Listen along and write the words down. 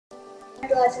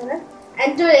To our channel,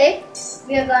 and today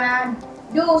we are gonna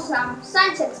do some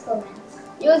science experiments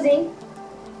using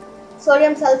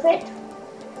sodium sulfate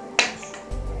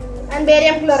and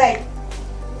barium chloride.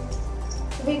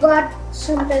 We got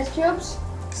some test tubes,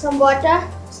 some water,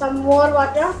 some more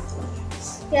water,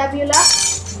 tabula.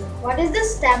 What is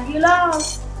this tabula?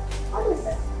 What is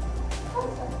that?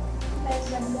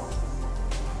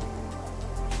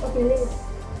 Okay, leave it.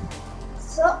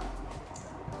 So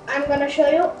I'm gonna show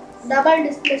you double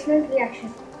displacement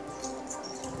reaction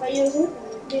by using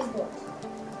these both.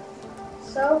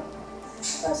 So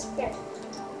first get it.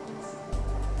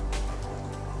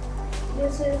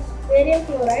 This is barium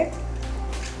chloride.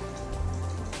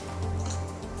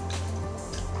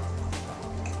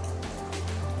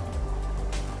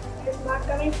 It's not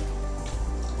coming.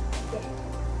 Okay.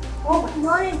 Oh my,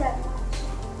 not in that much.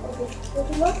 Okay,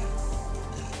 little more.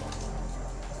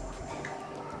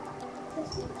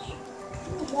 This much.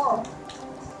 Wow.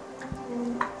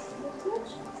 And this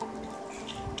much.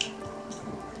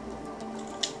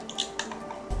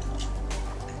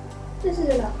 This is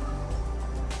enough.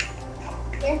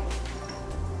 Okay.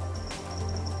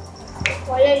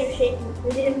 Why are you shaking? We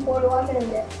didn't pour water in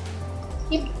there.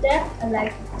 Keep that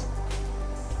alive.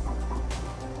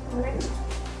 Next.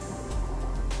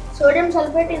 Sodium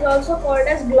sulfate is also called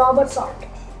as Glauber salt.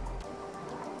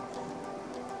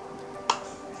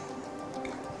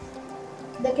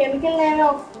 The chemical name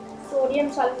of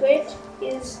sodium sulfate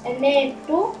is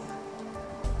Na2SO4.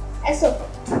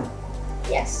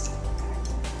 Yes,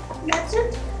 that's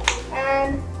it.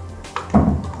 And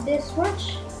this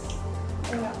much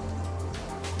enough.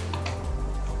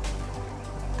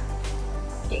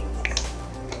 Okay.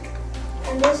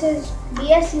 And this is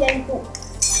DISPLACEMENT.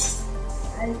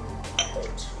 I'll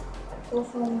go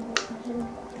for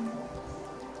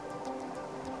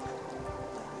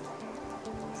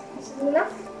this is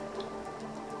enough.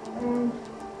 And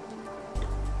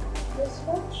this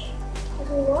much. This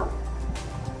is what?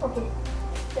 Okay.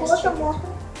 Pour some water.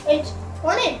 Wait,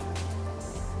 on it.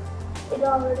 It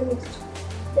already mixed.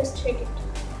 Just shake it.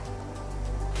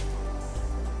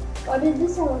 What is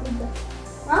this and what is that?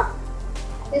 Huh?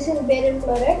 This is barium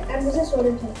chloride and this is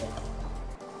sodium sulfate.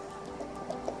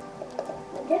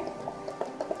 Okay.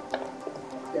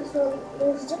 This one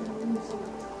is the.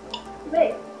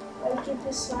 Wait. I'll keep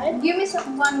this side. Give me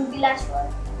one glass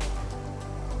water.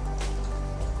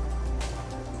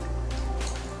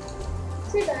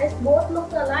 See guys, both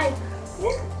look alike.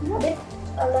 Yeah, a bit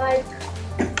alike.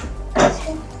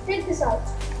 Take this out.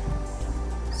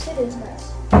 See this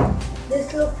guys.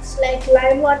 This looks like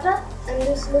lime water and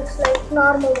this looks like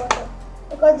normal water.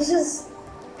 Because this is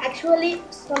actually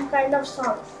some kind of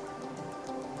salt.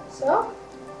 So,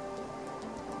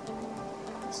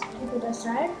 let's keep it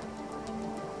aside.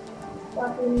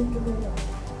 What we need to do now.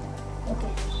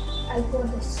 Okay, I'll pour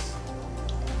this.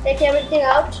 Take everything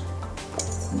out.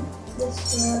 This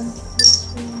one, this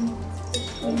one, this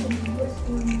one, this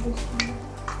one, this one.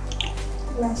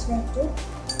 Glass too.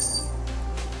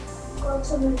 Got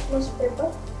some litmus paper.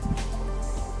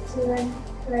 So then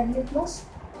red litmus.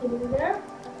 Put it there.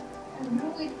 And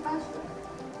blue litmus.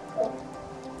 Oh.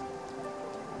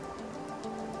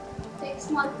 Take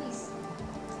small piece.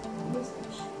 This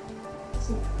much.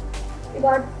 See. We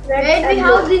got red. Wait, we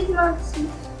have this not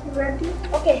red.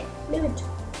 Okay, leave it.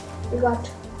 We got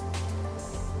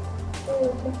two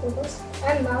litmus papers.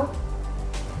 And now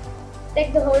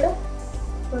take the holder.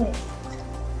 Okay.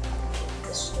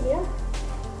 This here.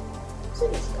 So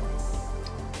this guy.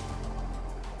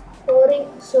 Pouring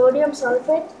sodium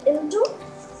sulfate into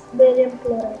barium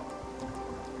chloride.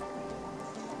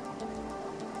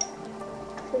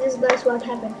 So this guys what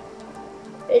happened.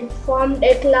 It formed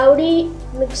a cloudy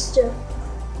mixture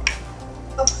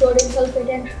of sodium sulfate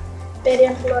and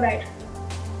barium chloride.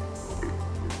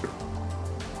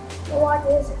 So what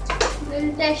is it?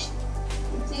 We'll test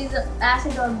it is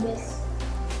acid or base.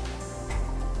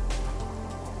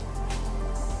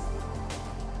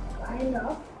 Kind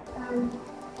of. And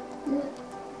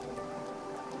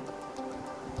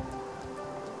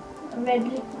red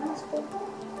litmus paper.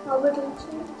 How it looks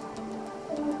like?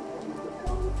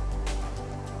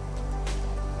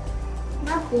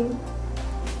 Nothing.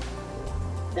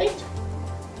 Right?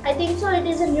 I think so. It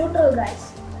is a neutral,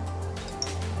 guys.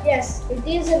 Yes, it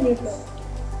is a neutral.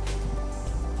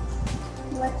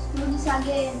 Let's do this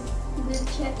again. We'll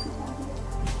check it again.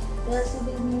 Yes, it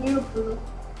is neutral.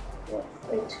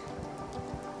 Wait.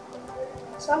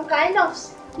 Some kind of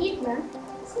heat, man.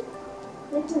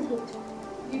 Little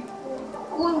heat.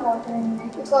 Cool water in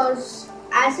it. Because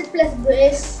acid plus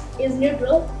base is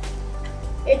neutral.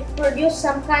 It produces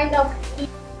some kind of heat.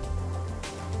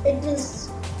 It is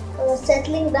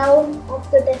settling down of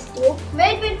the test tube.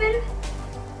 Wait.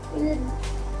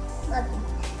 Nothing.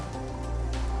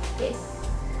 Okay.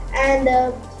 And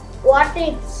what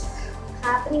it's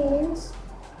happening means,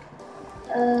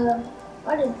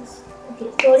 what is this? Okay,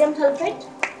 sodium sulfate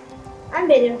and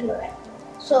barium chloride.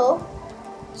 So,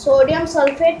 sodium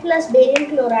sulfate plus barium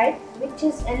chloride, which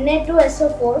is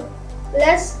Na2SO4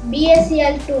 plus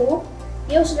BaCl2,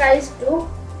 gives rise to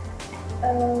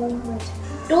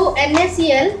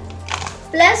 2NaCl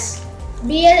plus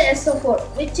BaSO4,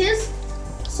 which is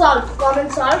salt, common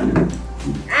salt,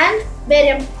 and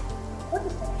barium. What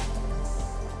is that?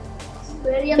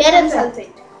 Barium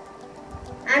sulfate.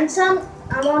 And some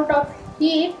amount of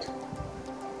heat,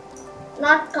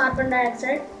 not carbon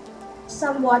dioxide,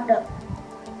 some water.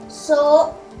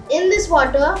 So in this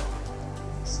water,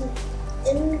 see,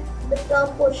 in the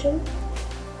top portion,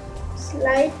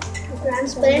 slight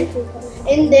transparent,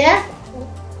 in there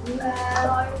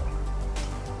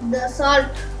the salt,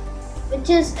 which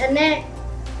is NaCl,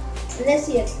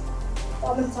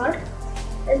 common salt,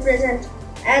 is present,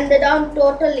 and the down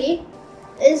totally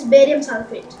is barium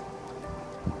sulfate.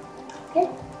 Okay,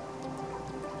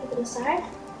 keep it aside.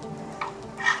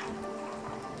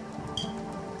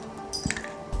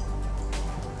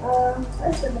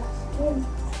 Where's the dustbin?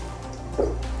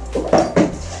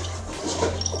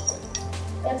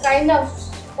 We are kind of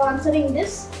sponsoring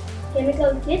this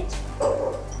chemical kit.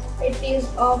 It is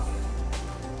of,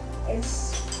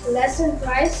 it's less in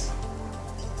price.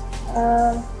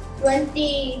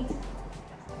 20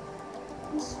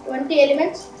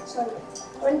 elements, sorry,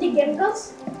 20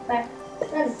 chemicals. Back,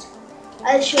 done it.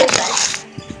 I'll show you guys.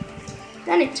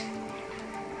 Done it.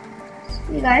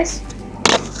 See guys,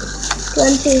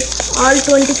 all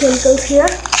 20 chemicals here,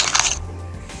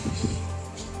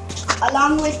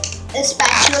 along with a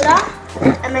spatula,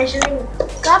 a measuring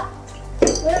cup.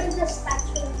 Where is the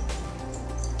spatula?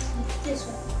 This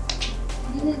one.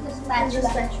 This is the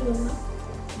spatula.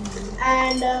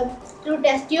 And 2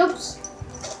 test tubes,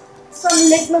 some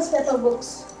litmus paper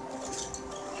books.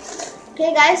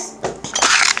 Okay guys,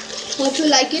 hope you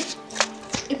like it.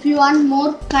 If you want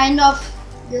more kind of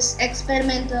this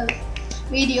experimental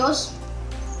videos,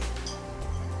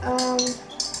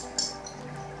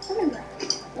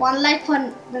 one like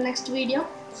for the next video,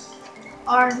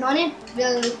 or no need,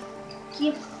 we'll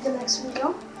keep the next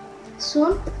video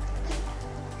soon.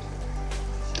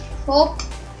 Hope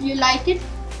you like it.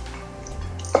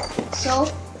 So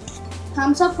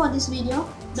thumbs up for this video.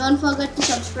 Don't forget to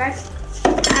subscribe,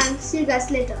 and see you guys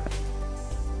later.